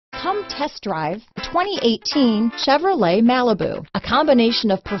Come test drive the 2018 Chevrolet Malibu, a combination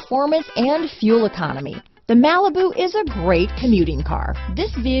of performance and fuel economy. The Malibu is a great commuting car.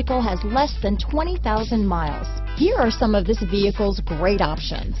 This vehicle has less than 20,000 miles. Here are some of this vehicle's great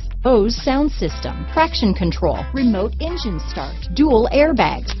options: Bose sound system, traction control, remote engine start, dual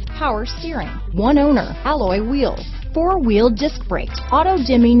airbags, power steering, one owner, alloy wheels, four-wheel disc brakes,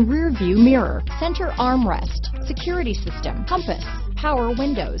 auto-dimming rear-view mirror, center armrest, security system, compass, power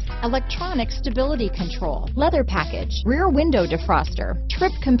windows, electronic stability control, leather package, rear window defroster,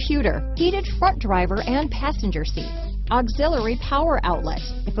 trip computer, heated front driver and passenger seats, auxiliary power outlet.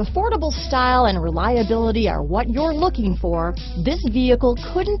 If affordable style and reliability are what you're looking for, this vehicle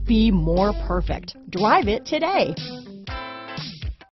couldn't be more perfect. Drive it today.